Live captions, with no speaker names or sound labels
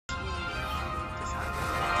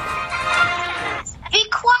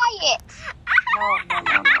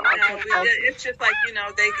it's just like,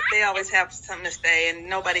 they always have something to say, and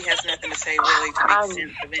nobody has nothing to say really to make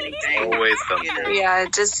sense of anything. Always something. Yeah,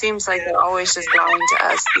 it just seems like they're always just lying to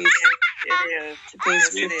us. These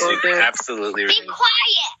people do. Absolutely. Be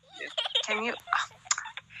quiet. Can you?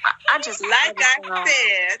 I said,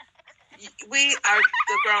 we are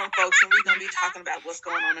the grown folks, and we're going to be talking about what's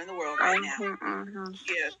going on in the world right now. Mm-hmm.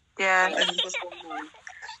 Yeah. Yeah. That's what's going on.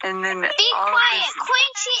 And then Be quiet.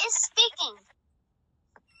 Quincy is speaking.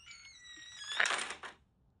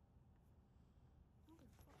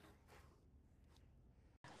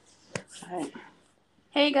 All right.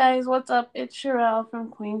 Hey guys, what's up? It's Sherelle from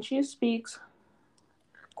Queen She Speaks.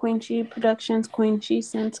 Queen She Productions, Queen She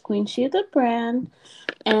Sense, Queen She the brand.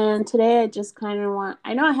 And today I just kind of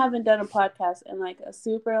I know I haven't done a podcast in like a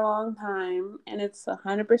super long time, and it's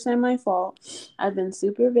 100% my fault. I've been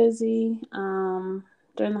super busy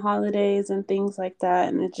during the holidays and things like that,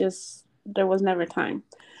 and there was never time.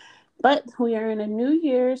 But we are in a new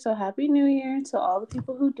year, so happy new year to all the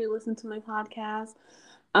people who do listen to my podcast.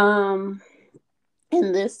 And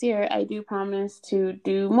this year I do promise to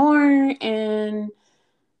do more and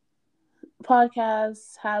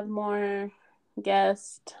podcasts, have more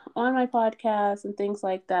guests on my podcast and things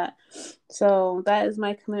like that. So that is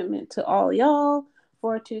my commitment to all y'all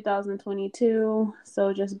for 2022.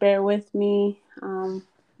 So just bear with me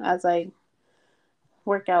as I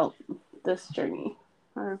work out this journey,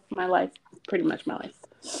 or my life, pretty much my life.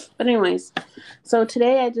 But anyways, so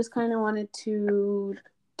today I just kind of wanted to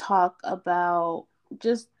talk about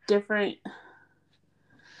just different,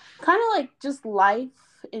 kind of like just life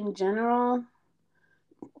in general.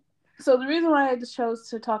 So the reason why I just chose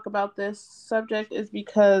to talk about this subject is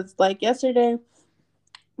because, like, yesterday,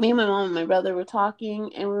 me and my mom and my brother were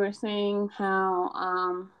talking, and we were saying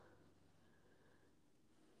how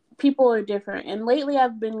people are different. And lately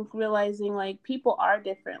I've been realizing, like, people are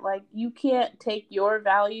different. Like, you can't take your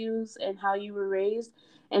values and how you were raised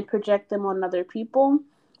and project them on other people.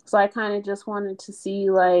 So I kind of just wanted to see,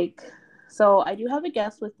 like, so I do have a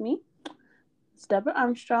guest with me. It's Deborah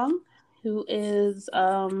Armstrong, who is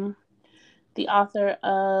the author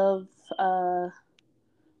of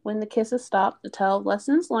When the Kisses Stop, The Tale of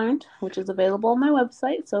Lessons Learned, which is available on my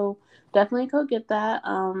website. So definitely go get that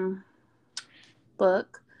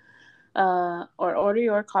book. Or order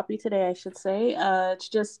your copy today, I should say. It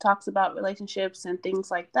just talks about relationships and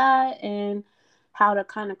things like that, and how to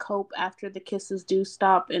kind of cope after the kisses do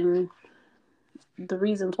stop, and the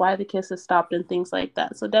reasons why the kisses stopped and things like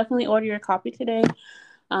that. So definitely order your copy today.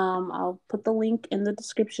 I'll put the link in the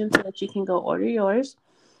description so that you can go order yours.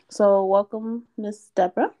 So welcome, Miss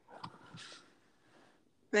Deborah.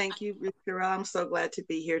 Thank you, Mr. I'm so glad to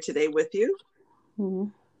be here today with you. Mm-hmm.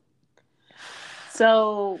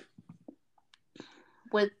 So,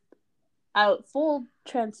 without full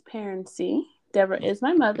transparency, Deborah is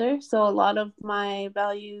my mother. So a lot of my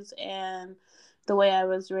values and the way I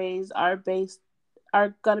was raised are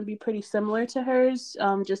going to be pretty similar to hers,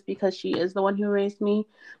 just because she is the one who raised me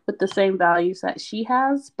with the same values that she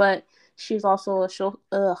has. But she's also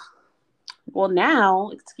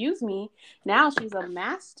now she's a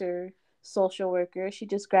master social worker. She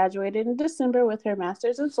just graduated in December with her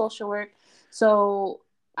master's in social work. So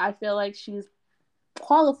I feel like she's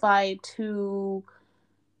qualified to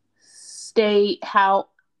state how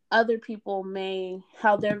other people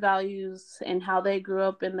how their values and how they grew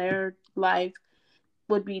up in their life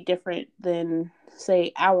would be different than,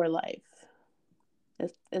 say, our life.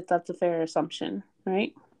 If that's a fair assumption,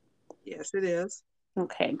 right? Yes, it is.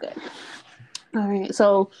 Okay, good. All right,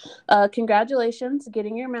 so congratulations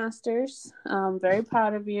getting your master's. I'm very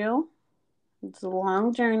proud of you. It's a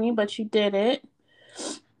long journey, but you did it.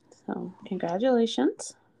 So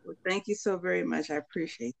congratulations. Well, thank you so very much. I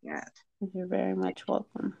appreciate that. You're very much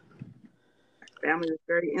welcome. My family is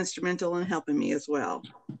very instrumental in helping me as well.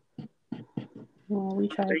 Well, we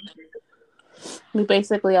tried. We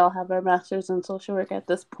basically all have our masters in social work at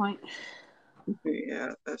this point.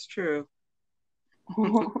 Yeah, that's true.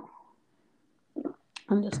 I'm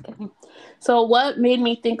just kidding. So what made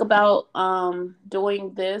me think about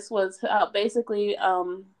doing this was basically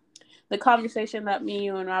the conversation that me,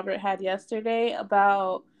 you, and Robert had yesterday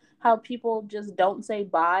about how people just don't say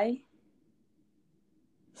bye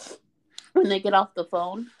when they get off the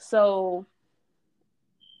phone. So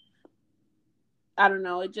I don't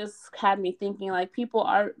know, it just had me thinking, like, people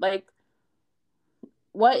are like,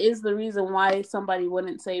 what is the reason why somebody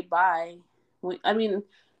wouldn't say bye?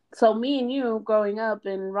 So me and you growing up,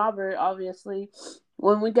 and Robert, obviously,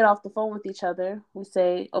 when we get off the phone with each other, we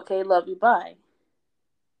say, okay, love you, bye.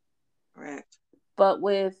 Correct. But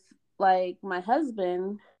with, like, my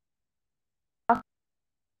husband,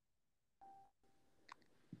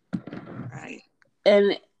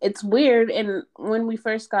 and it's weird. And when we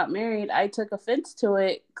first got married, I took offense to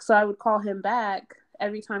it, so I would call him back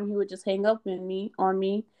every time he would just hang up on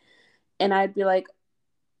me, and I'd be like,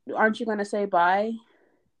 "Aren't you gonna say bye?"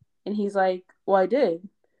 And he's like, "Well, I did."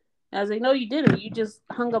 And I was like, "No, you didn't. You just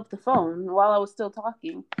hung up the phone while I was still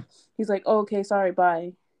talking." He's like, "Oh, okay, sorry,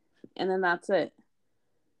 bye," and then that's it.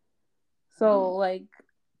 So, like,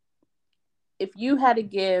 if you had to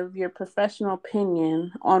give your professional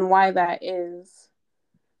opinion on why that is,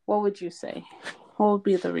 what would you say? What would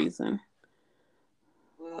be the reason?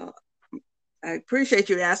 Well, I appreciate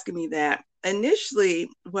you asking me that. Initially,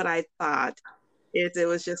 what I thought is it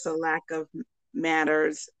was just a lack of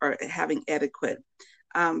manners or having etiquette.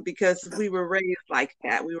 Because we were raised like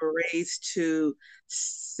that. We were raised to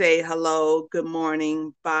say hello, good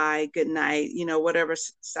morning, bye, good night, whatever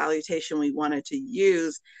salutation we wanted to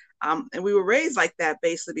use. And we were raised like that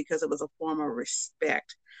basically because it was a form of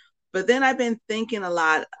respect. But then I've been thinking a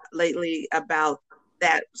lot lately about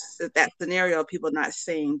that scenario of people not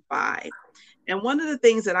saying bye. And one of the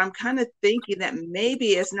things that I'm kind of thinking that maybe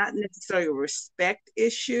it's not necessarily a respect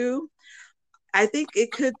issue. I think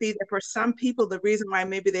it could be that for some people, the reason why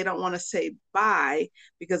maybe they don't want to say bye,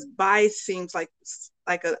 because bye seems like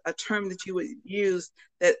a term that you would use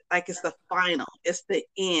that like it's the final, it's the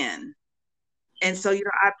end. And so,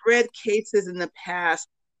 I've read cases in the past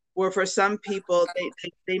where for some people,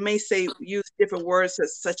 they may use different words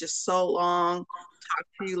such as so long, talk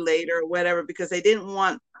to you later, or whatever, because they didn't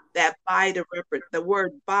want that the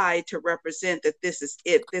word bye to represent that this is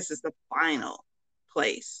it, this is the final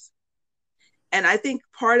place. And I think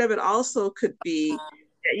part of it also could be,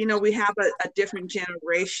 we have a different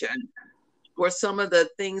generation where some of the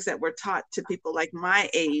things that were taught to people like my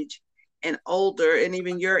age and older, and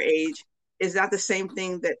even your age, is not the same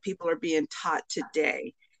thing that people are being taught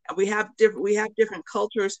today. And we have different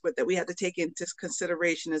cultures, but that we have to take into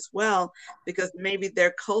consideration as well, because maybe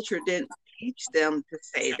their culture didn't teach them to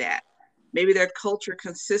say that. Maybe their culture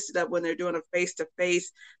consisted of, when they're doing a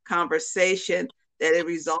face-to-face conversation, that it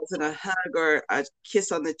results in a hug or a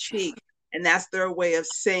kiss on the cheek. And that's their way of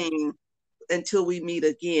saying until we meet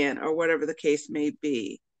again, or whatever the case may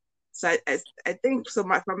be. So I think so.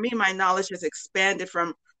 For me, my knowledge has expanded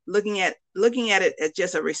from looking at it as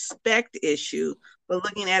just a respect issue, but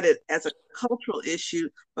looking at it as a cultural issue,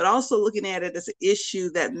 but also looking at it as an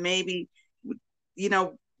issue that maybe, we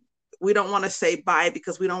don't want to say bye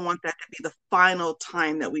because we don't want that to be the final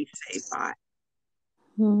time that we say bye.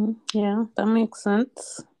 Yeah, that makes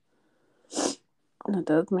sense. That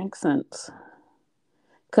does make sense.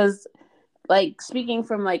 Because, like, speaking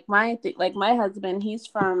from like my husband, he's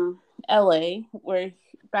from LA, where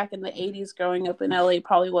back in the 80s, growing up in LA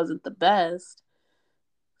probably wasn't the best.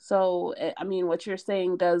 So, I mean, what you're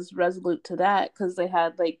saying does resolute to that, because they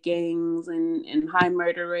had like gangs and high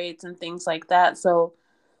murder rates and things like that. So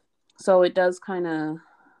it does kind of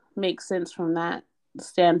make sense from that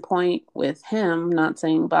standpoint with him not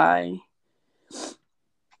saying bye.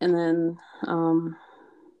 And then,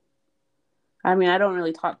 I mean, I don't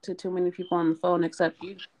really talk to too many people on the phone except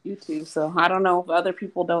you two. So I don't know if other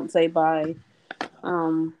people don't say bye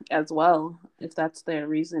as well, if that's their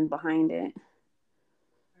reason behind it.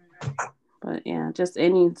 But yeah, just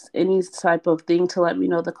any type of thing to let me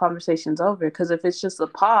know the conversation's over. Because if it's just a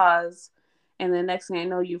pause and the next thing I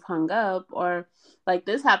know you've hung up, or like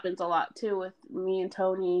this happens a lot too with me and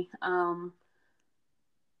Tony.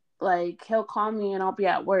 Like he'll call me and I'll be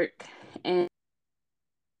at work and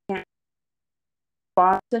I can't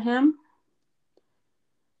respond to him.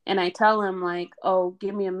 And I tell him like, "Oh,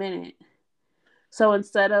 give me a minute." So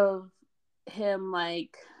instead of him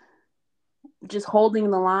like just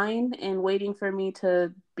holding the line and waiting for me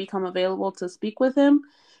to become available to speak with him,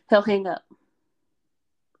 he'll hang up.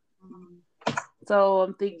 So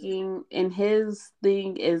I'm thinking, and his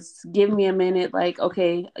thing is give me a minute, like,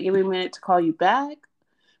 okay, give me a minute to call you back.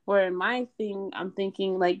 Where in my thing, I'm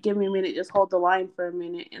thinking, like, give me a minute, just hold the line for a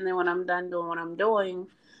minute. And then when I'm done doing what I'm doing,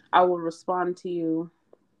 I will respond to you,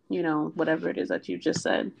 whatever it is that you just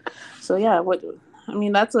said. So yeah,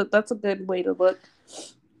 that's a good way to look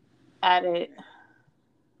at it.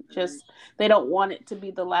 Just, they don't want it to be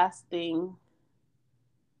the last thing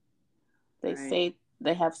they say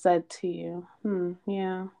they have said to you.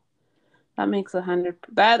 Yeah. That makes 100.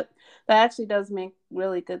 That actually does make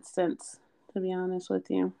really good sense, to be honest with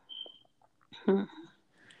you. And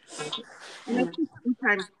I think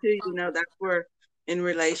sometimes too, that's where in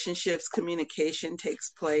relationships communication takes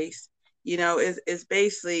place. Is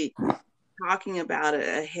basically talking about it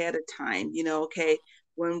ahead of time. Okay,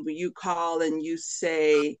 when you call and you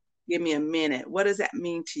say, "Give me a minute," what does that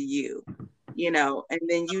mean to you? and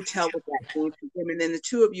then you tell what that means to them. And then the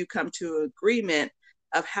two of you come to agreement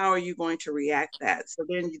of how are you going to react that. So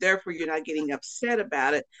then therefore you're not getting upset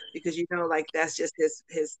about it because like that's just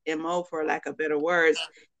his MO, for lack of better words,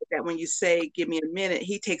 that when you say give me a minute,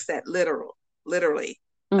 he takes that literally.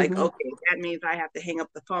 Like, okay, that means I have to hang up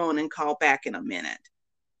the phone and call back in a minute,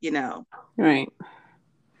 Right.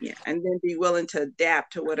 Yeah. And then be willing to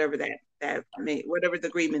adapt to whatever whatever the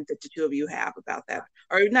agreement that the two of you have about that,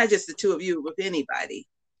 or not just the two of you, with anybody.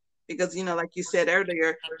 Because, like you said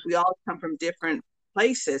earlier, we all come from different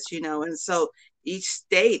places, and so each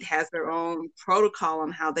state has their own protocol on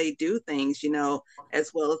how they do things,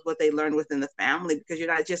 as well as what they learn within the family, because you're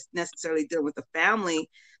not just necessarily dealing with the family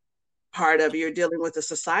part of it, you're dealing with the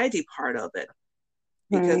society part of it.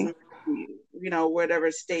 Because,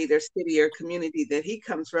 whatever state or city or community that he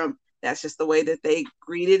comes from, that's just the way that they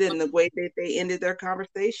greeted and the way that they ended their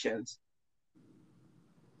conversations.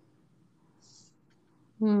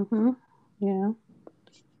 Yeah.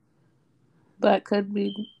 That could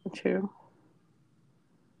be true.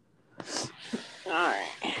 All right.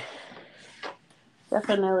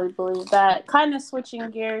 Definitely believe that. Kind of switching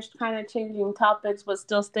gears, kind of changing topics, but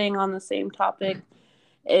still staying on the same topic.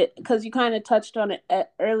 Because you kind of touched on it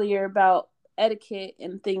earlier about etiquette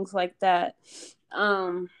and things like that.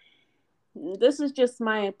 This is just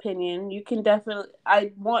my opinion. You can definitely,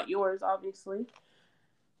 I want yours, obviously.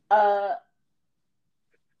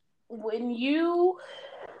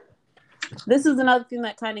 This is another thing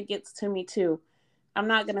that kind of gets to me too. I'm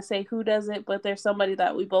not going to say who does it, but there's somebody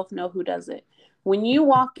that we both know who does it. When you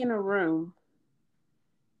walk in a room,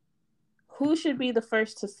 who should be the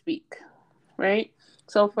first to speak, right?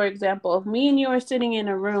 So, for example, if me and you are sitting in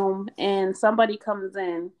a room and somebody comes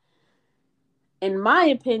in my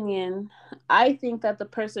opinion, I think that the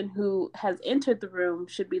person who has entered the room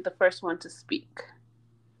should be the first one to speak.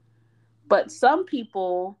 But some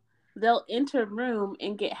people, they'll enter a room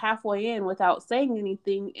and get halfway in without saying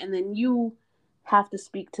anything, and then you have to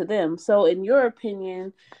speak to them. So in your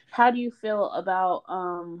opinion, how do you feel about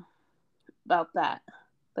that?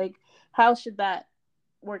 Like, how should that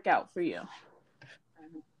work out for you?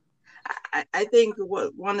 I think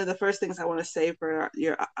one of the first things I want to say for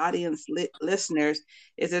your audience listeners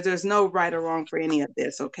is that there's no right or wrong for any of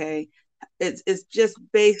this. Okay, it's just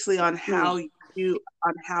basically on how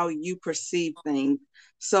you perceive things.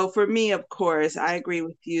 So for me, of course, I agree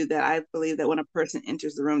with you that I believe that when a person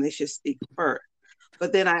enters the room, they should speak first.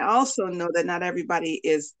 But then I also know that not everybody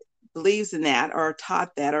believes in that or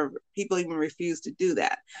taught that, or people even refuse to do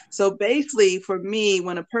that. So basically for me,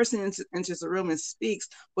 when a person enters the room and speaks,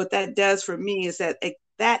 what that does for me is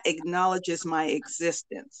that acknowledges my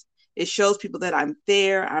existence. It shows people that I'm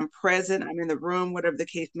there, I'm present, I'm in the room, whatever the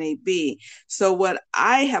case may be. So what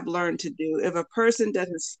I have learned to do, if a person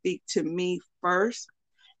doesn't speak to me first,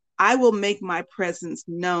 I will make my presence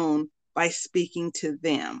known by speaking to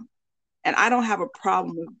them. And I don't have a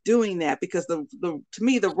problem with doing that, because to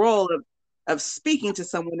me, the role of speaking to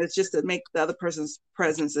someone is just to make the other person's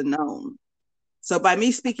presence known. So by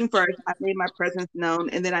me speaking first, I made my presence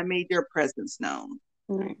known, and then I made your presence known.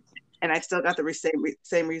 Right. And I still got the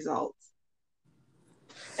same results.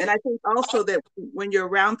 And I think also that when you're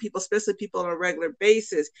around people, especially people on a regular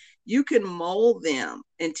basis, you can mold them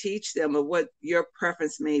and teach them of what your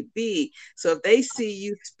preference may be. So if they see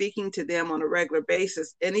you speaking to them on a regular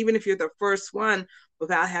basis, and even if you're the first one,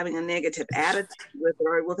 without having a negative attitude with it,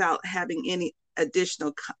 or without having any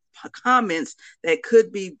additional comments that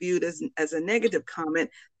could be viewed as a negative comment,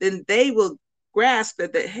 then they will grasp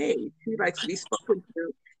that hey, she likes to be spoken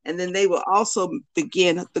to. And then they will also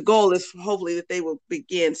begin, the goal is hopefully that they will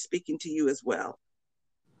begin speaking to you as well.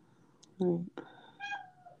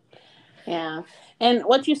 Yeah. And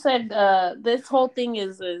what you said, this whole thing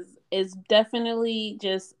is definitely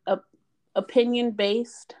just opinion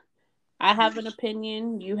based. I have an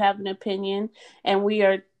opinion, you have an opinion, and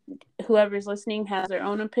whoever's listening has their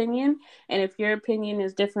own opinion. And if your opinion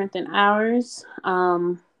is different than ours,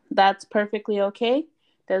 that's perfectly okay.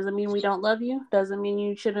 Doesn't mean we don't love you. Doesn't mean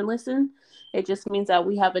you shouldn't listen. It just means that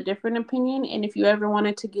we have a different opinion. And if you ever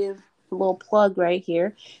wanted to give a little plug right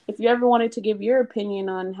here, if you ever wanted to give your opinion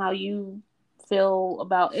on how you feel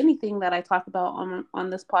about anything that I talk about on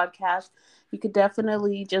this podcast, you could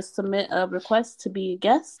definitely just submit a request to be a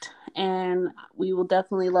guest, and we will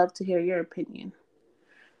definitely love to hear your opinion.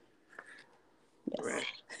 Yes.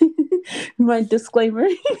 Right. My disclaimer.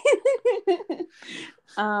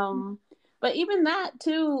 But even that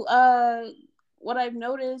too, what I've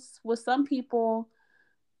noticed with some people,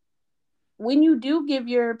 when you do give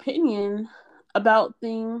your opinion about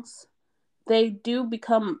things, they do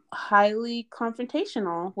become highly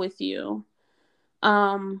confrontational with you.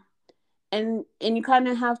 Um, and you kind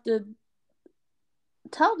of have to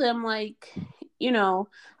tell them, like, you know,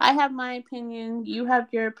 I have my opinion, you have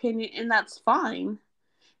your opinion, and that's fine.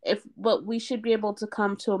 But we should be able to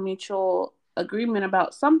come to a mutual agreement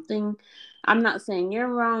about something. I'm not saying you're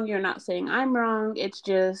wrong, you're not saying I'm wrong. It's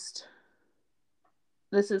just,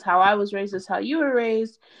 this is how I was raised, this is how you were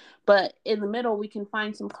raised. But in the middle, we can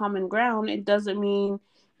find some common ground. It doesn't mean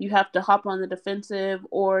you have to hop on the defensive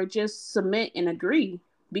or just submit and agree.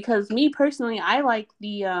 Because me personally, I like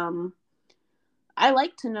to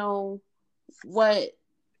know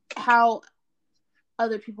how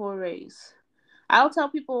other people were raised. I'll tell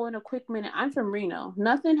people in a quick minute, I'm from Reno.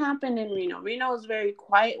 Nothing happened in Reno. Reno is very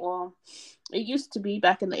quiet. Well, it used to be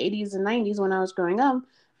back in the 80s and 90s when I was growing up.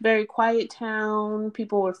 Very quiet town.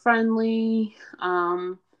 People were friendly.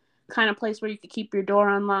 Kind of place where you could keep your door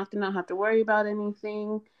unlocked and not have to worry about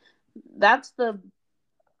anything. I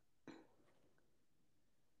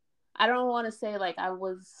don't want to say like I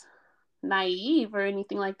was naive or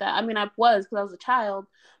anything like that. I mean, I was, because I was a child,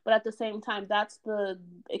 but at the same time, that's the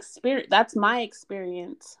experience. That's my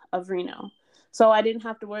experience of Reno. So I didn't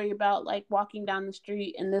have to worry about like walking down the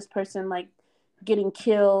street and this person like getting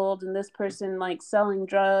killed and this person like selling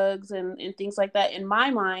drugs and things like that. In my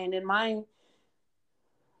mind, in my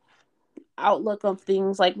outlook of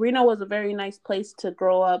things, like Reno was a very nice place to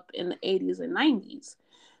grow up in the 80s and 90s.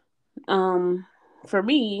 For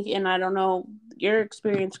me, and I don't know, your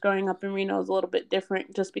experience growing up in Reno is a little bit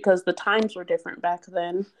different just because the times were different back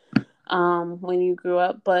then, when you grew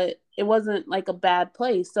up, but it wasn't like a bad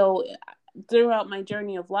place. So throughout my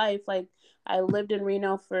journey of life, like I lived in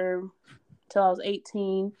Reno till I was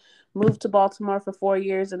 18, moved to Baltimore for 4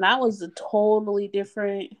 years, and that was a totally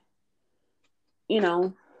different,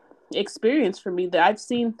 experience for me. That I've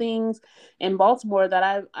seen things in Baltimore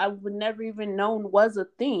that I would never even known was a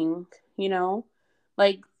thing,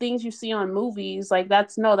 like things you see on movies. Like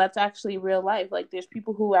that's actually real life. Like there's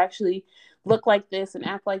people who actually look like this and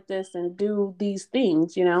act like this and do these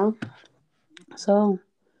things, So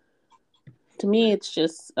to me, it's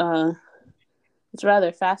just it's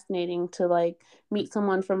rather fascinating to like meet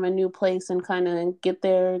someone from a new place and kind of get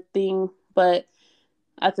their thing. But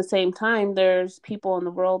at the same time, there's people in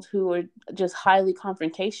the world who are just highly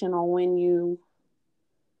confrontational when you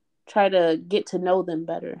try to get to know them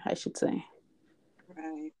better, I should say.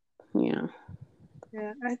 Right. Yeah.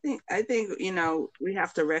 Yeah, I think we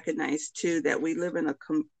have to recognize too that we live in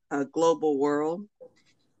a global world,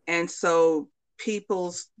 and so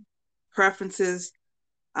people's preferences,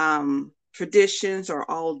 traditions are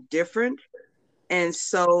all different. And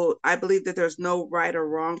so I believe that there's no right or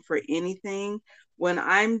wrong for anything. When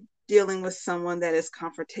I'm dealing with someone that is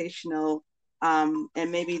confrontational,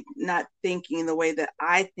 and maybe not thinking the way that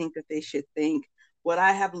I think that they should think, what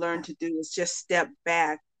I have learned to do is just step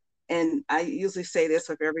back. And I usually say this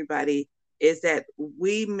with everybody, is that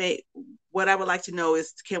what I would like to know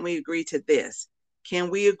is, can we agree to this? Can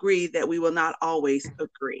we agree that we will not always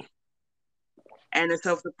agree? And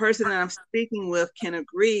so if the person that I'm speaking with can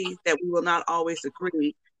agree that we will not always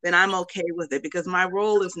agree, then I'm okay with it, because my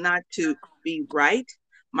role is not to be right.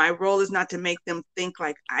 My role is not to make them think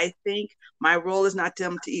like I think. My role is not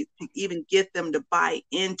to even get them to buy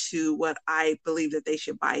into what I believe that they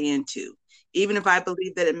should buy into, even if I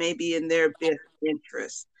believe that it may be in their best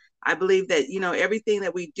interest. I believe that, everything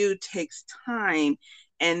that we do takes time,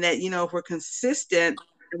 and that, if we're consistent,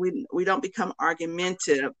 we don't become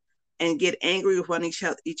argumentative and get angry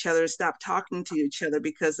with each other, stop talking to each other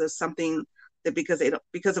because of something that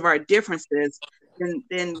because of our differences,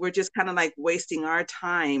 then we're just kind of like wasting our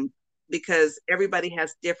time, because everybody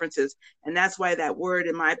has differences. And that's why that word,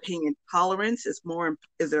 in my opinion, tolerance is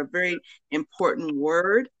a very important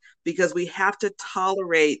word, because we have to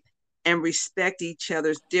tolerate and respect each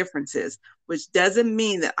other's differences, which doesn't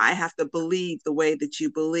mean that I have to believe the way that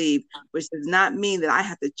you believe, which does not mean that I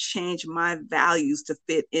have to change my values to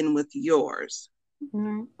fit in with yours.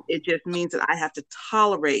 Mm-hmm. It just means that I have to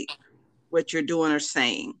tolerate what you're doing or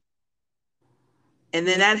saying. And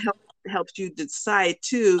then that helps you decide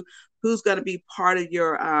too, who's going to be part of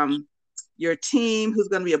your team, who's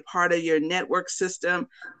going to be a part of your network system,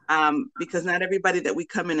 because not everybody that we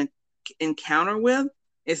come in and encounter with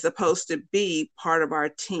is supposed to be part of our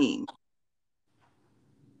team.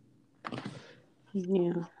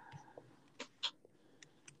 Yeah,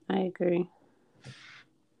 I agree.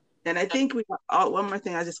 And I think one more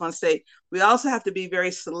thing I just want to say, we also have to be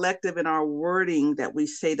very selective in our wording that we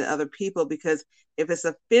say to other people, because if it's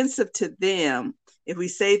offensive to them, if we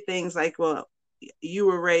say things like, well, you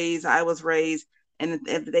were raised, I was raised, and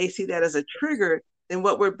if they see that as a trigger, then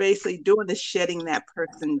what we're basically doing is shutting that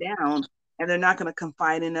person down and they're not going to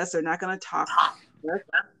confide in us. They're not going to talk to us.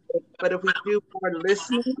 But if we do more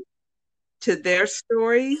listening to their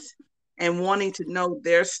stories and wanting to know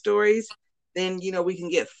their stories, then, we can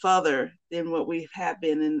get further than what we have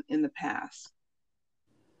been in the past.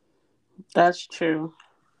 That's true.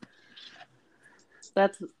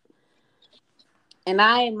 And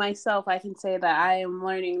I myself, I can say that I am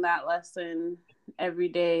learning that lesson every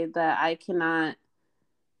day, that I cannot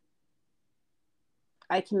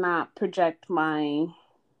project my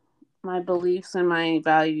beliefs and my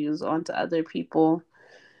values onto other people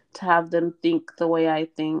to have them think the way I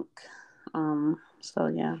think. So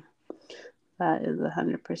yeah, that is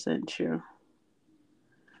 100% true.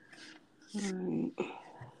 All right.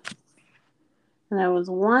 And there was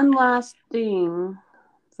one last thing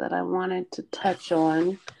that I wanted to touch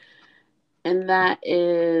on, and that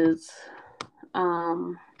is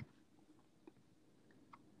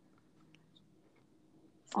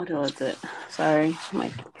what was it? Sorry, my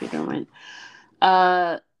computer went.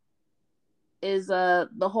 Is the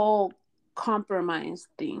whole compromise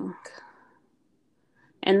thing.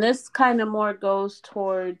 And this kind of more goes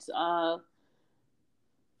towards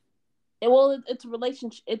it's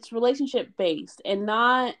relationship based, and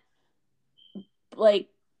not like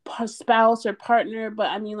spouse or partner, but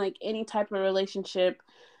I mean like any type of relationship.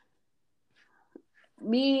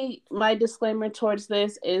 My disclaimer towards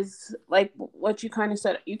this is like what you kind of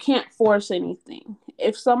said. You can't force anything.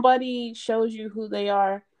 If somebody shows you who they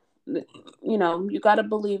are, you got to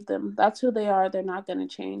believe them. That's who they are. They're not going to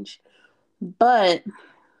change. But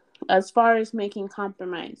as far as making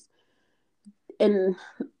compromise, and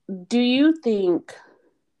do you think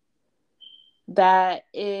that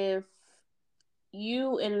if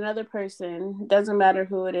you and another person, doesn't matter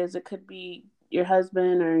who it is, it could be your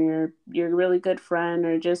husband or your really good friend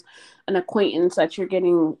or just an acquaintance that you're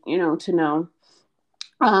getting, to know,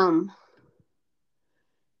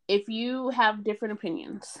 if you have different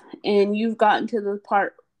opinions and you've gotten to the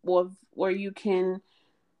part of where you can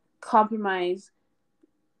compromise,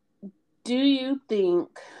 do you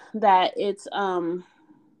think that it's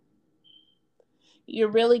you're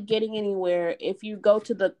really getting anywhere if you go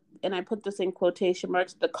to the, and I put this in quotation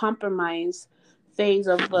marks, the compromise phase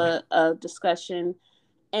of the discussion,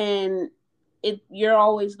 and you're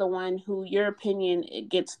always the one who your opinion it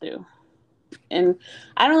gets through? And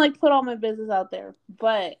I don't like to put all my business out there,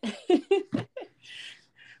 but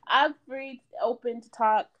I'm free, open to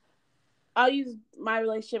talk. I'll use my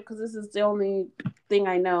relationship because this is the only thing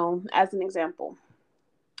I know as an example.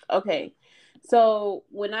 Okay. So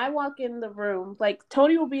when I walk in the room, like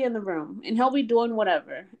Tony will be in the room and he'll be doing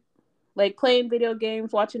whatever, like playing video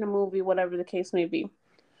games, watching a movie, whatever the case may be.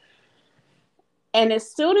 And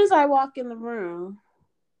as soon as I walk in the room,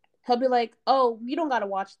 he'll be like, "Oh, you don't got to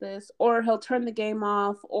watch this," or he'll turn the game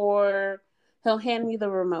off, or he'll hand me the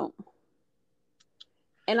remote.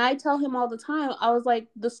 And I tell him all the time, I was like,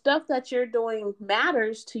 the stuff that you're doing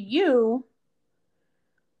matters to you,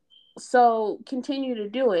 so continue to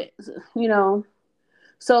do it,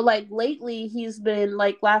 So like lately he's been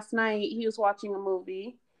like, last night he was watching a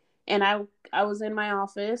movie and I was in my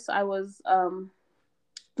office. I was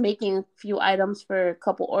making a few items for a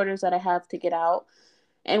couple orders that I have to get out.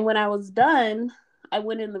 And when I was done, I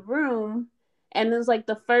went in the room, and it was like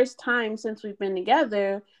the first time since we've been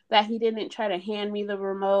together that he didn't try to hand me the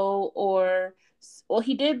remote, or, well,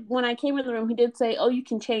 he did when I came in the room, he did say, "Oh, you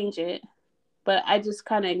can change it," but I just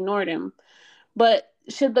kind of ignored him. But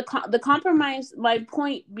should the compromise, my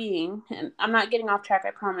point being, and I'm not getting off track,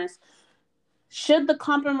 I promise, should the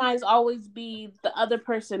compromise always be the other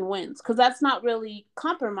person wins? Because that's not really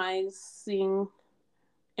compromising.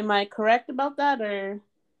 Am I correct about that, or?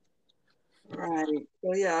 Right.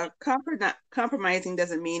 So yeah, compromising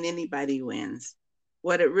doesn't mean anybody wins.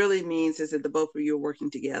 What it really means is that the both of you are working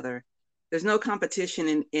together. There's no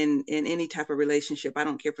competition in any type of relationship. I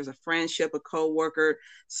don't care if it's a friendship, a co-worker,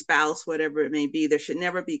 spouse, whatever it may be. There should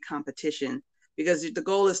never be competition, because the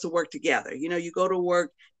goal is to work together. You go to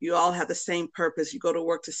work, you all have the same purpose. You go to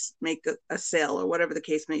work to make a sale or whatever the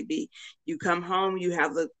case may be. You come home,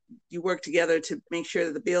 you work together to make sure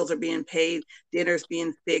that the bills are being paid, dinner's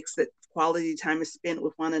being fixed, that quality time is spent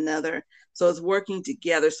with one another. So it's working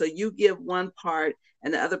together. So you give one part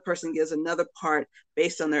and the other person gives another part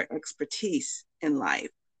based on their expertise in life.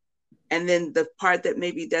 And then the part that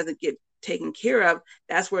maybe doesn't get taken care of,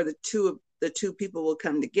 that's where the two people will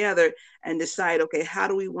come together and decide, okay, how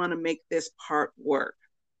do we want to make this part work?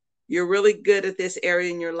 You're really good at this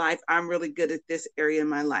area in your life. I'm really good at this area in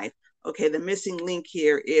my life. Okay, the missing link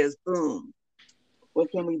here is boom.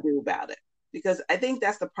 What can we do about it? Because I think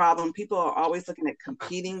that's the problem. People are always looking at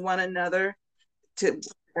competing one another to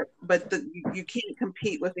but you can't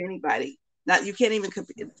compete with anybody. Not you can't even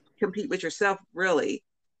compete with yourself really,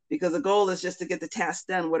 because the goal is just to get the task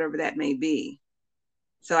done, whatever that may be.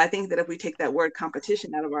 So I think that if we take that word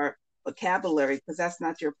competition out of our vocabulary, because that's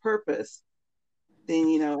not your purpose, then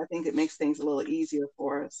I think it makes things a little easier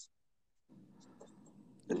for us.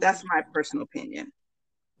 But that's my personal opinion.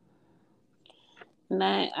 And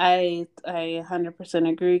I 100%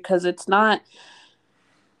 agree, because it's not.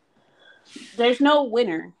 There's no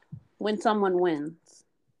winner when someone wins.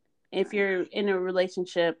 If you're in a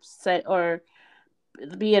relationship set, or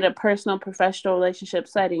be it a personal, professional relationship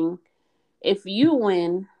setting, if you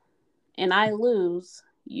win and I lose,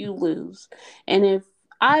 you lose. And if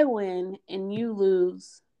I win and you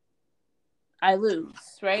lose, I lose,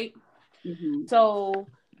 right? Mm-hmm. So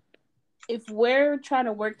if we're trying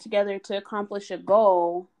to work together to accomplish a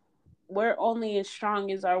goal, we're only as strong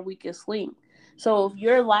as our weakest link. So if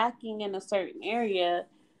you're lacking in a certain area,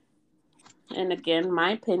 and again,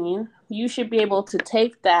 my opinion, you should be able to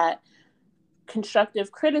take that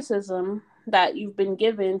constructive criticism that you've been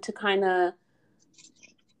given to kind of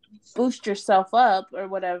boost yourself up or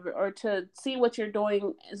whatever, or to see what you're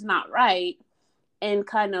doing is not right, and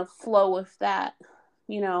kind of flow with that,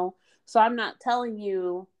 So I'm not telling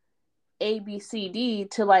you A, B, C, D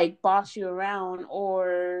to like boss you around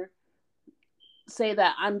or say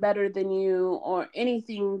that I'm better than you or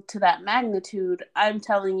anything to that magnitude. I'm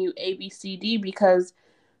telling you A, B, C, D because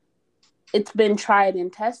it's been tried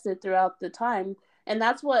and tested throughout the time. And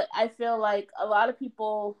that's what I feel like a lot of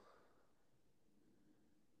people,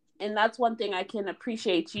 and that's one thing I can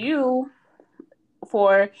appreciate you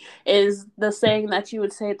for, is the saying that you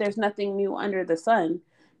would say there's nothing new under the sun,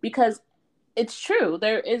 because it's true.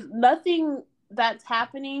 There is nothing that's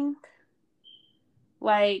happening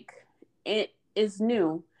like it is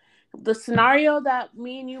new. The scenario that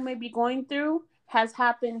me and you may be going through has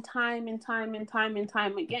happened time and time and time and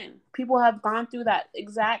time again. People have gone through that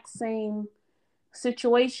exact same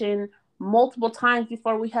situation multiple times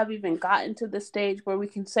before we have even gotten to the stage where we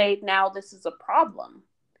can say now this is a problem.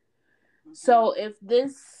 So if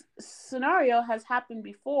this scenario has happened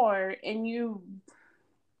before and you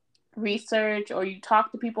research or you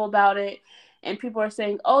talk to people about it and people are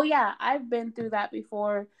saying, oh yeah, I've been through that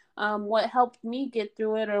before, what helped me get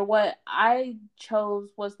through it, or what I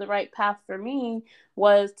chose was the right path for me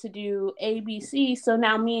was to do ABC. So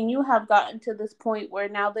now me and you have gotten to this point where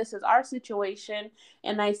now this is our situation,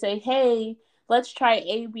 and I say, hey, let's try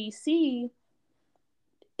ABC.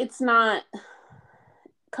 It's not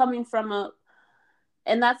coming from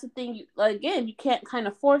and that's the thing, again, you can't kind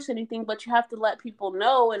of force anything, but you have to let people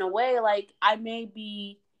know in a way, like, I may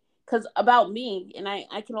be, because about me, and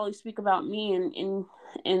I can only speak about me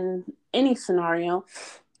in any scenario,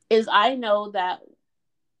 is I know that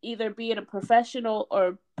either be it a professional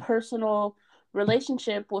or personal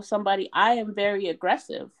relationship with somebody, I am very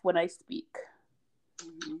aggressive when I speak,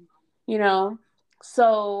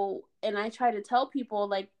 so, and I try to tell people,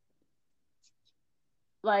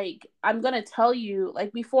 like I'm gonna tell you,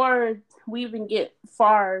 like, before we even get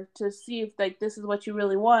far to see if like this is what you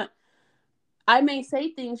really want, I may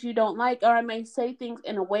say things you don't like, or I may say things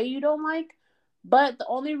in a way you don't like, but the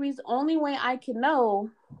only way I can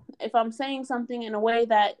know if I'm saying something in a way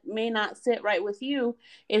that may not sit right with you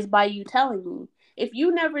is by you telling me. If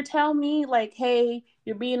you never tell me, like, hey,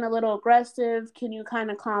 you're being a little aggressive, can you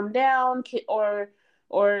kind of calm down, or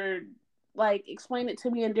like explain it to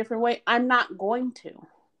me in a different way, I'm not going to.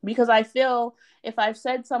 Because I feel if I've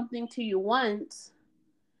said something to you once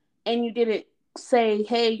and you didn't say,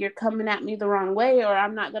 hey, you're coming at me the wrong way, or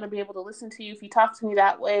I'm not going to be able to listen to you if you talk to me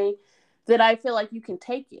that way, then I feel like you can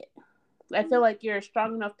take it. I feel like you're a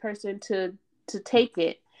strong enough person to take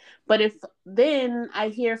it. But if then I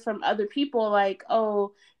hear from other people like,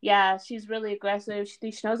 oh, yeah, she's really aggressive, she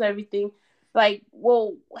thinks she knows everything, like,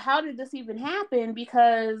 well, how did this even happen?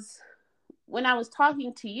 Because when I was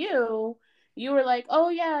talking to you, you were like, oh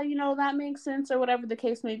yeah, that makes sense, or whatever the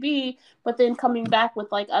case may be. But then coming back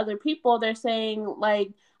with like other people, they're saying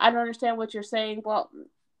like, I don't understand what you're saying. Well,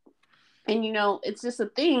 and it's just a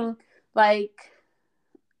thing, like,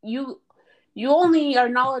 you only are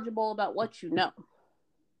knowledgeable about what you know.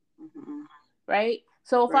 Right?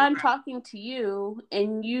 So if I'm talking to you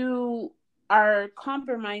and you are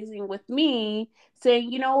compromising with me,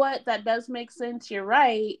 saying, you know what, that does make sense, you're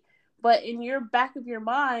right, but in your back of your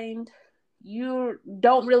mind, you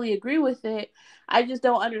don't really agree with it. I just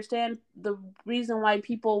don't understand the reason why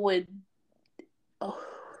people would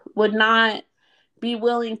not be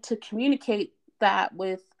willing to communicate that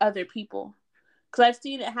with other people. Because I've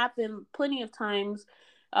seen it happen plenty of times.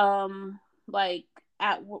 Like,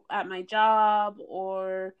 at my job,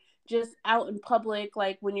 or just out in public,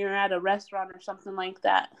 like when you're at a restaurant or something like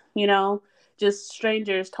that, just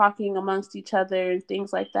strangers talking amongst each other and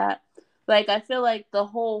things like that. Like, I feel like the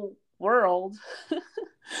whole world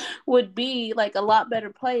would be like a lot better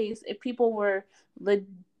place if people were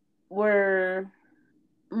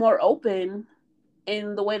more open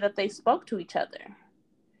in the way that they spoke to each other.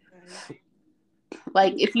 Right.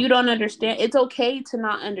 Like, if you don't understand, it's okay to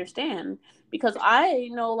not understand. Because I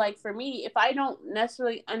know, like, for me, if I don't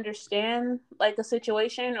necessarily understand, like, a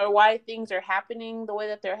situation or why things are happening the way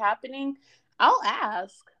that they're happening, I'll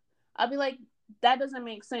ask. I'll be like, that doesn't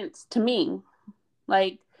make sense to me.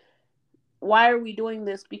 Like, why are we doing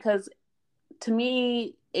this? Because to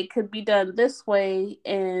me, it could be done this way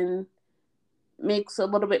and makes a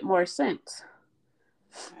little bit more sense.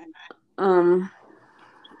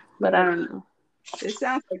 But I don't know. It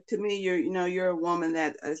sounds like to me you're a woman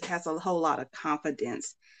that has a whole lot of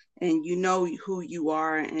confidence, and you know who you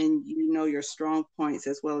are, and you know your strong points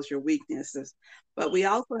as well as your weaknesses. But we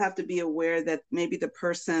also have to be aware that maybe the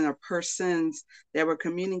person or persons that we're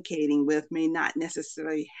communicating with may not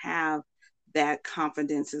necessarily have that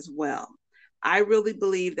confidence as well. I really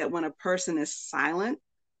believe that when a person is silent,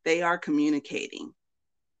 they are communicating.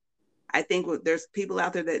 I think there's people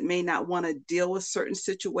out there that may not want to deal with certain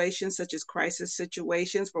situations, such as crisis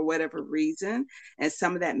situations, for whatever reason. And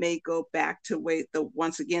some of that may go back to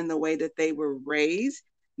once again, the way that they were raised.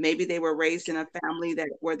 Maybe they were raised in a family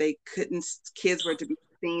where kids were to be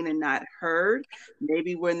seen and not heard.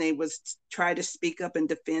 Maybe when they was try to speak up and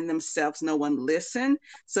defend themselves, no one listened.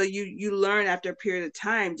 So you learn after a period of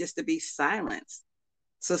time just to be silenced.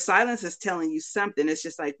 So silence is telling you something. It's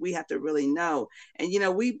just like we have to really know. And,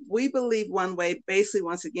 we believe one way, basically,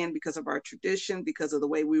 once again, because of our tradition, because of the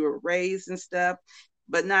way we were raised and stuff,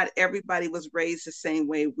 but not everybody was raised the same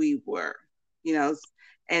way we were,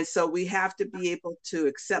 And so we have to be able to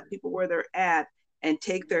accept people where they're at and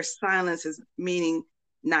take their silence as meaning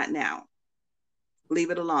not now.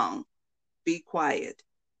 Leave it alone. Be quiet.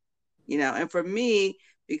 And for me,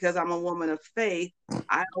 because I'm a woman of faith,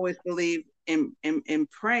 I always believe in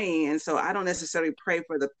praying. And so I don't necessarily pray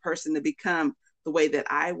for the person to become the way that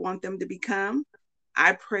I want them to become.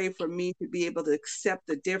 I pray for me to be able to accept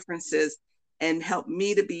the differences and help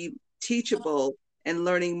me to be teachable and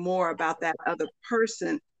learning more about that other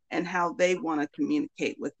person and how they want to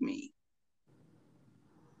communicate with me.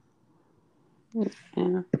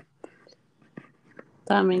 Yeah.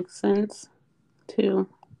 That makes sense too.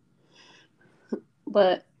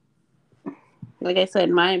 But like I said,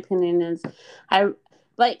 my opinion is I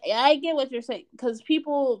get what you're saying, because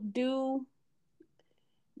people do,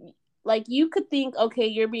 like, you could think,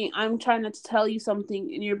 okay, I'm trying to tell you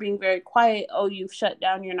something and you're being very quiet. Oh, you've shut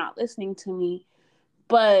down. You're not listening to me.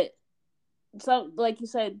 But like you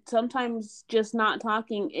said, sometimes just not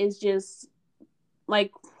talking is just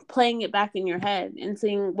like playing it back in your head and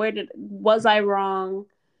seeing, was I wrong?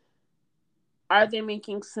 Are they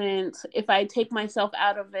making sense? If I take myself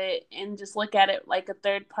out of it and just look at it like a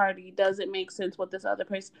third party, does it make sense with this other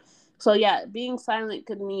person? So yeah, being silent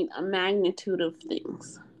could mean a magnitude of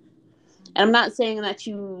things. And I'm not saying that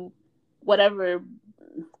whatever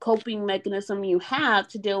coping mechanism you have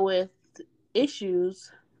to deal with issues,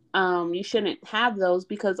 you shouldn't have those,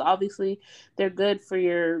 because obviously they're good for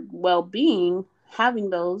your well-being, having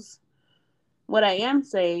those. What I am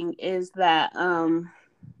saying is that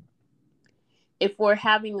if we're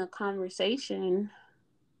having a conversation,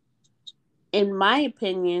 in my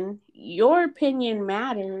opinion, your opinion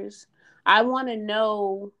matters. I want to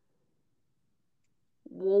know,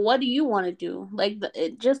 well, what do you want to do? Like,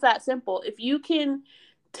 just that simple. If you can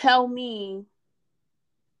tell me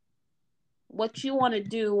what you want to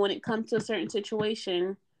do when it comes to a certain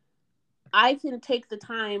situation, I can take the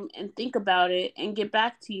time and think about it and get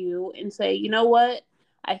back to you and say, you know what?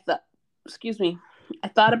 I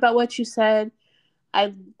thought about what you said.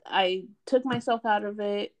 I took myself out of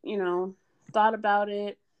it, thought about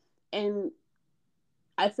it. And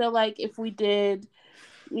I feel like if we did,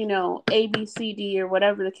 A, B, C, D, or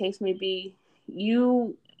whatever the case may be,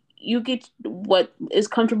 you get what is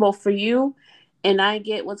comfortable for you, and I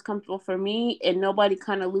get what's comfortable for me, and nobody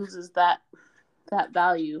kind of loses that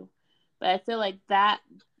value. But I feel like that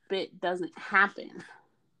bit doesn't happen.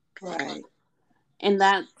 Right. And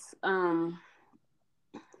that's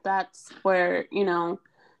where,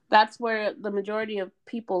 that's where the majority of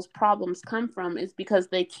people's problems come from, is because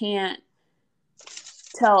they can't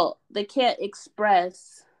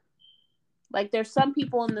express. Like, there's some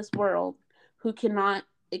people in this world who cannot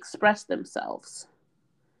express themselves.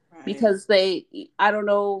 Right. Because I don't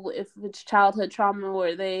know if it's childhood trauma,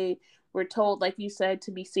 where they we're told, like you said,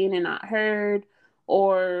 to be seen and not heard,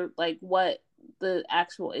 or like what the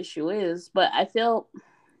actual issue is. But I feel,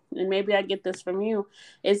 and maybe I get this from you,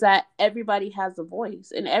 is that everybody has a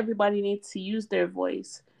voice and everybody needs to use their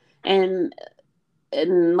voice. And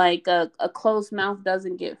like a closed mouth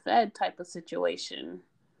doesn't get fed type of situation.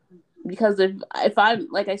 Because if I'm,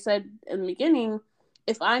 like I said in the beginning,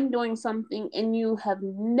 if I'm doing something and you have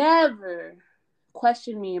never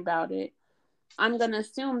questioned me about it, I'm going to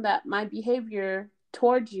assume that my behavior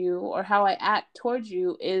towards you or how I act towards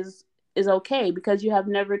you is okay because you have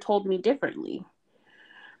never told me differently.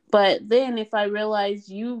 But then if I realize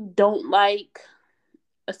you don't like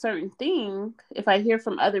a certain thing, if I hear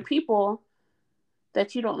from other people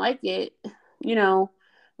that you don't like it, you know,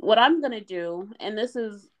 what I'm going to do, and this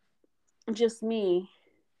is just me,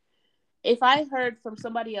 if I heard from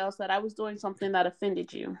somebody else that I was doing something that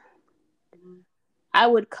offended you, I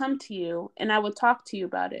would come to you and I would talk to you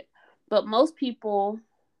about it. But most people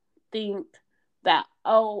think that,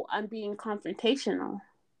 oh, I'm being confrontational.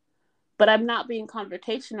 But I'm not being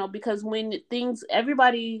confrontational because when things,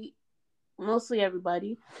 mostly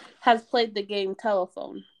everybody, has played the game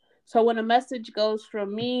telephone. So when a message goes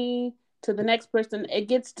from me to the next person, it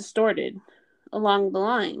gets distorted along the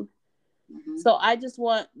line. Mm-hmm. So I just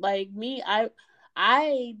want, like me, I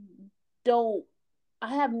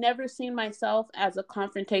have never seen myself as a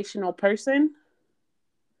confrontational person.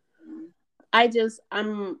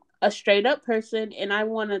 I'm a straight up person,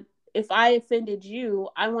 and if I offended you,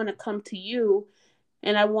 I want to come to you,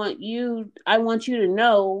 and I want you to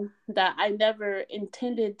know that I never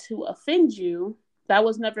intended to offend you. That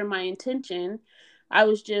was never my intention. I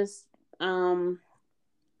was just, I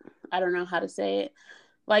don't know how to say it,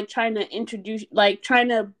 like trying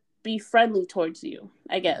to be friendly towards you,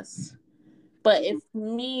 I guess. But if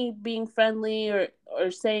me being friendly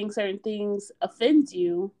or saying certain things offends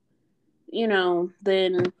you,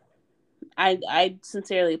 then I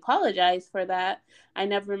sincerely apologize for that. I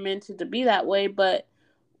never meant it to be that way, but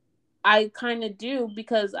I kind of do,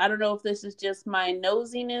 because I don't know if this is just my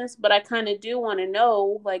nosiness, but I kind of do want to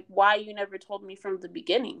know, like, why you never told me from the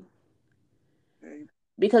beginning. Okay.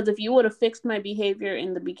 Because if you would have fixed my behavior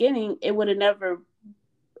in the beginning, it would have never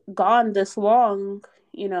gone this long,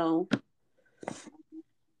 or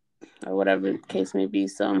whatever the case may be.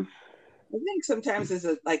 So I think sometimes it's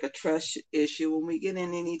like a trust issue when we get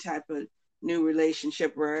in any type of new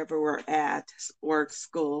relationship, wherever we're at, work,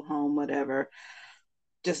 school, home, whatever,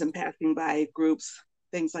 just in passing by groups,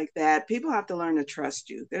 things like that. People have to learn to trust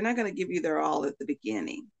you. They're not going to give you their all at the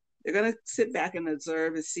beginning. They're going to sit back and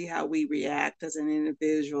observe and see how we react as an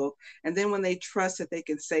individual. And then when they trust that they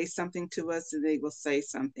can say something to us, they will say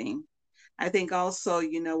something. I think also,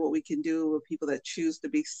 what we can do with people that choose to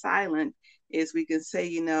be silent is we can say,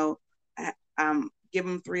 give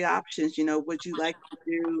them 3 options. Would you like to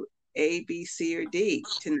do A, B, C, or D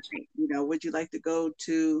tonight? Would you like to go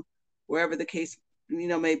to wherever the case,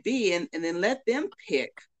 may be, and then let them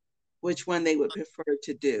pick which one they would prefer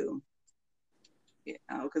to do.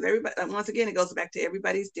 Because everybody, once again, it goes back to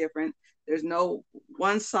everybody's different. There's no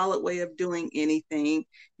one solid way of doing anything.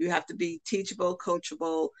 You have to be teachable,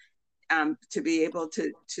 coachable, to be able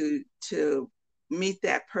to meet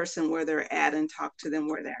that person where they're at and talk to them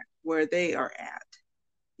where they are at,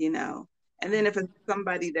 And then if it's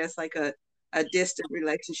somebody that's like a distant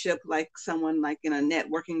relationship, like someone like in a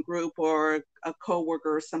networking group or a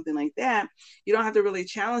coworker or something like that, you don't have to really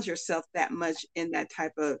challenge yourself that much in that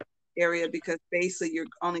type of area, because basically you're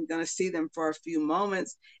only going to see them for a few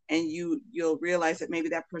moments, and you'll realize that maybe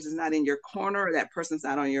that person's not in your corner or that person's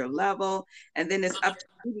not on your level, and then it's up to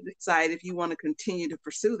you to decide if you want to continue to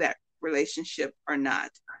pursue that relationship or not.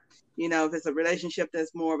 If it's a relationship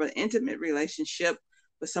that's more of an intimate relationship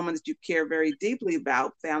with someone that you care very deeply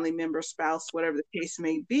about, family member, spouse, whatever the case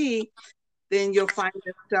may be, then you'll find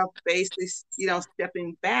yourself basically,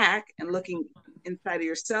 stepping back and looking inside of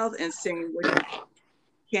yourself and saying what you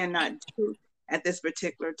cannot do at this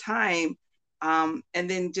particular time. And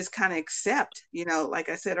then just kind of accept, like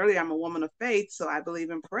I said earlier, I'm a woman of faith, so I believe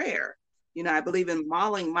in prayer. I believe in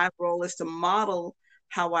modeling. My role is to model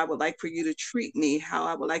how I would like for you to treat me, how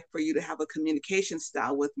I would like for you to have a communication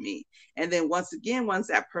style with me. And then once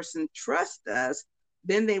that person trusts us,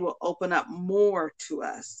 then they will open up more to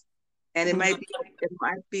us. And it might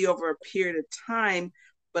be over a period of time,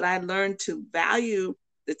 but I learned to value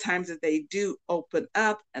the times that they do open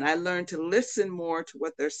up, and I learned to listen more to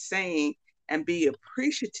what they're saying and be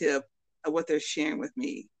appreciative of what they're sharing with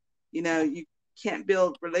me. You can't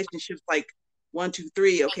build relationships like 1, 2,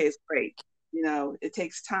 3. Okay, it's great. It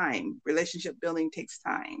takes time. Relationship building takes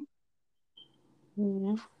time.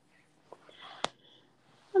 Yeah.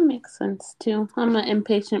 That makes sense too. I'm an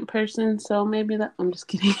impatient person, so maybe that. I'm just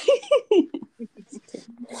kidding.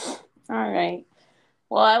 All right.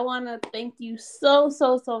 Well, I want to thank you so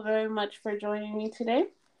very much for joining me today.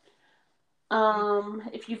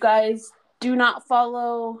 If you guys do not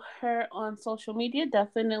follow her on social media,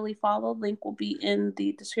 definitely follow. Link will be in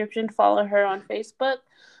the description. Follow her on Facebook.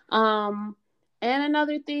 And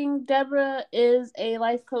another thing, Deborah is a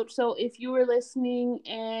life coach. So if you were listening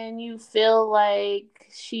and you feel like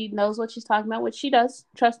she knows what she's talking about, which she does,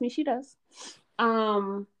 trust me, she does.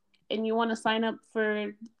 And you want to sign up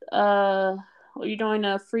for, you're doing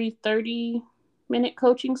a free 30-minute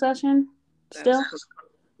coaching session still?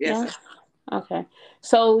 Yes. Yeah? Okay.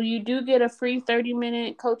 So you do get a free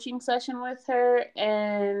 30-minute coaching session with her.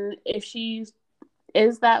 And if she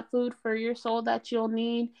is that food for your soul that you'll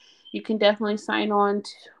need, you can definitely sign on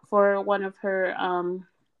for one of her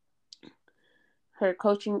her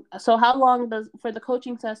coaching. So how long for the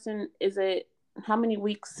coaching session is it? How many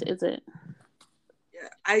weeks is it? Yeah,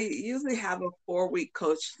 I usually have a 4-week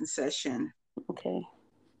coaching session. Okay.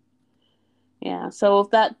 Yeah. So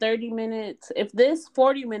if that 30 minutes, if this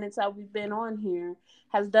 40 minutes that we've been on here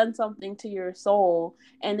has done something to your soul,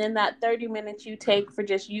 and then that 30 minutes you take for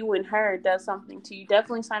just you and her does something to you,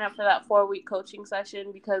 definitely sign up for that 4-week coaching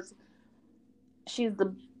session, because she's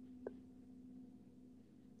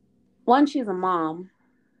she's a mom.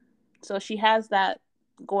 So she has that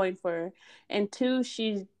going for her. And 2,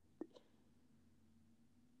 she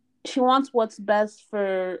wants what's best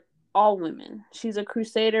for all women. She's a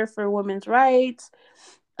crusader for women's rights.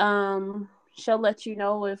 She'll let you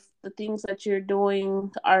know if the things that you're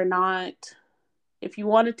doing are not, if you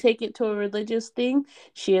want to take it to a religious thing.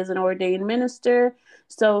 She is an ordained minister,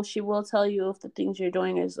 so she will tell you if the things you're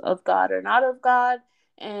doing is of God or not of God,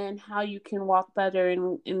 and how you can walk better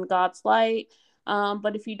in God's light.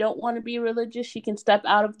 But if you don't want to be religious, she can step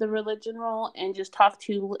out of the religion role and just talk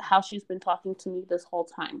to you how she's been talking to me this whole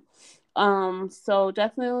time. So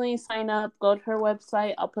definitely sign up, go to her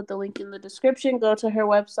website. I'll put the link in the description. Go to her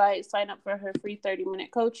website, sign up for her free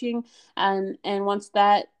 30-minute coaching. And once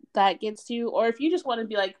that gets you, or if you just want to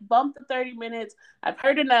be like, bump the 30 minutes, I've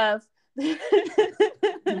heard enough, then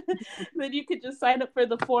you could just sign up for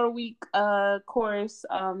the 4-week course.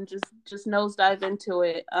 Just nosedive into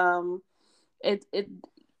it. It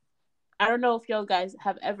I don't know if y'all guys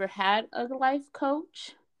have ever had a life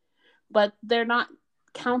coach, but they're not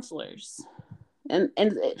counselors, and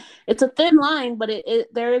it's a thin line, but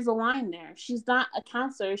there is a line there. She's not a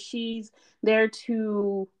counselor. She's there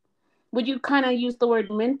to, would you kind of use the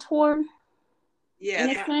word mentor? Yes.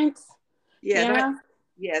 In a sense? Yes.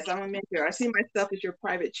 Yes, I'm a mentor. I see myself as your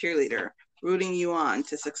private cheerleader, rooting you on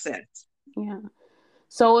to success. Yeah.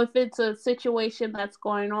 So if it's a situation that's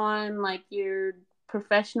going on, like your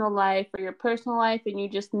professional life or your personal life, and you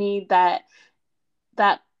just need that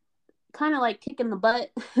kind of like kick in the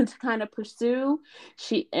butt to kind of pursue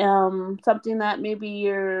something that maybe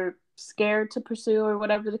you're scared to pursue or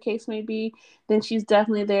whatever the case may be, then she's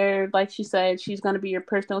definitely there. Like she said, she's going to be your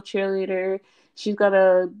personal cheerleader. She's going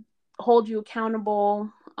to hold you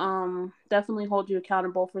accountable, definitely hold you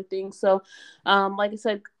accountable for things. So like I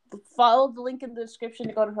said, follow the link in the description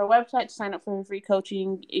to go to her website to sign up for her free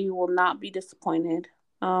coaching. You will not be disappointed.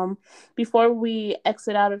 Before we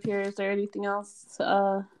exit out of here, is there anything else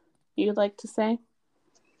you'd like to say?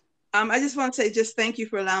 I just want to say just thank you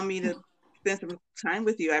for allowing me to spend some time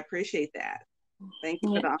with you. I appreciate that. Thank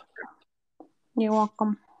you for the offer. You're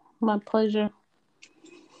welcome. My pleasure.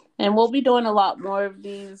 And we'll be doing a lot more of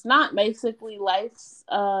these, not basically life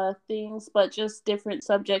things, but just different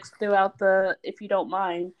subjects throughout if you don't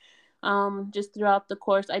mind, just throughout the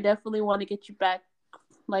course. I definitely want to get you back,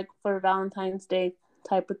 like for Valentine's Day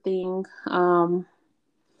type of thing.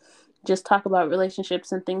 Just talk about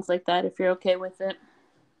relationships and things like that, if you're okay with it.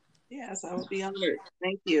 Yes, I will be honored.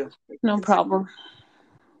 Thank you. No problem.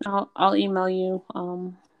 I'll email you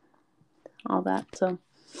all that. So,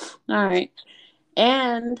 all right.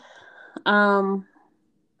 And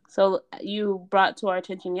so you brought to our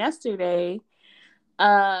attention yesterday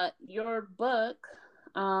your book,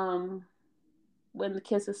 When the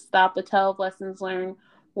Kisses Stop, A Tale of Lessons Learned,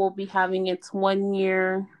 will be having its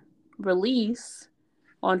 1-year release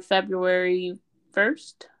on February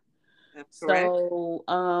 1st. That's correct. So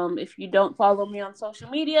if you don't follow me on social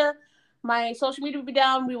media, my social media will be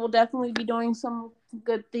down. We will definitely be doing some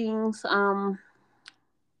good things on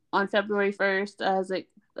February 1st as it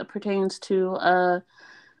pertains to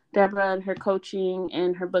Deborah and her coaching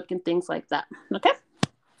and her book and things like that. Okay?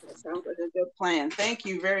 That sounds like a good plan. Thank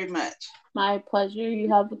you very much. My pleasure.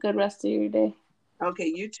 You have a good rest of your day. Okay,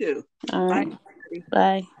 you too. All right. Bye.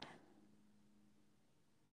 Bye.